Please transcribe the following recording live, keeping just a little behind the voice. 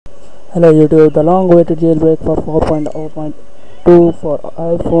Hello YouTube, the long-awaited jailbreak for 4.0.2 for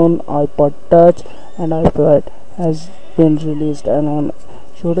iPhone, iPod Touch and iPad has been released, and I'm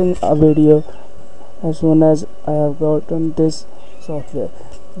shooting a video as soon as I have gotten this software.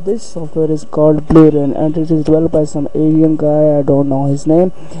 This software is called Blu-ray and it is developed by some Asian guy, I don't know his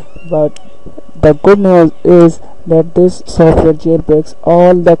name, but the good news is that this software jailbreaks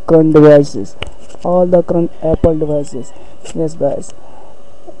all the current devices, all the current Apple devices. Yes guys.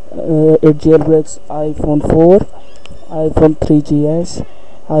 It jailbreaks iPhone 4, iPhone 3GS,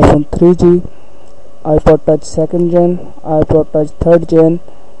 iPhone 3G, iPod Touch 2nd Gen, iPod Touch 3rd Gen,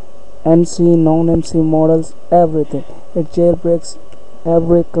 MC, non-MC models, everything. It jailbreaks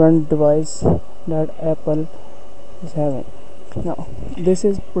every current device that Apple is having. Now, this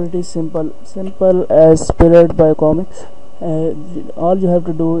is pretty simple as Spirit by Comics. All you have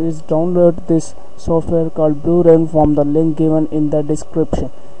to do is download this software called Blu-ray from the link given in the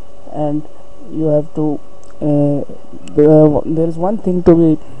description. And you have to there is one thing to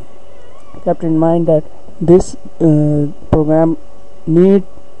be kept in mind, that this program need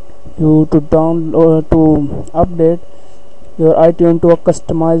you to download to update your iTunes to a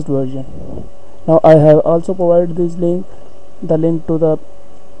customized version. Now I have also provided the link to the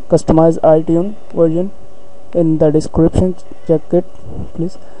customized iTunes version in the description. Check it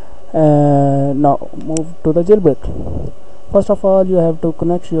please. Now move to the jailbreak. First of all, you have to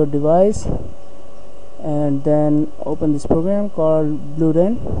connect your device and then open this program called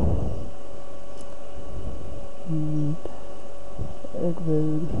Blu-ray. It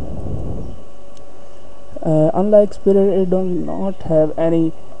will unlike Spirit, it does not have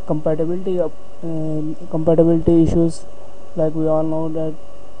any compatibility issues like we all know that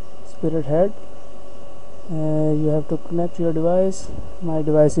Spirit had. You have to connect your device. My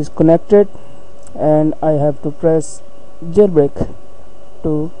device is connected and I have to press jailbreak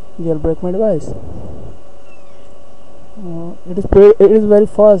to jailbreak my device. It is very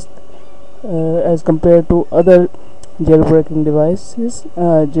fast as compared to other jailbreaking devices,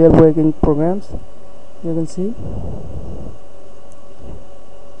 jailbreaking programs. You can see.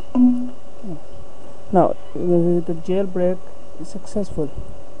 Now the jailbreak is successful.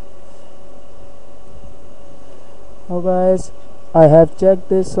 Now guys, I have checked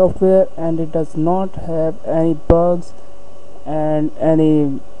this software and it does not have any bugs and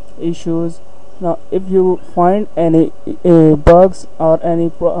any issues. Now if you find any bugs or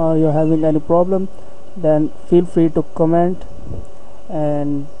you're having any problem, then feel free to comment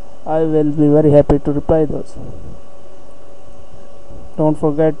and I will be very happy to reply those. Don't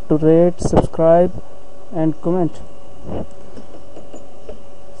forget to rate, subscribe and comment.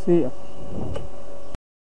 See ya.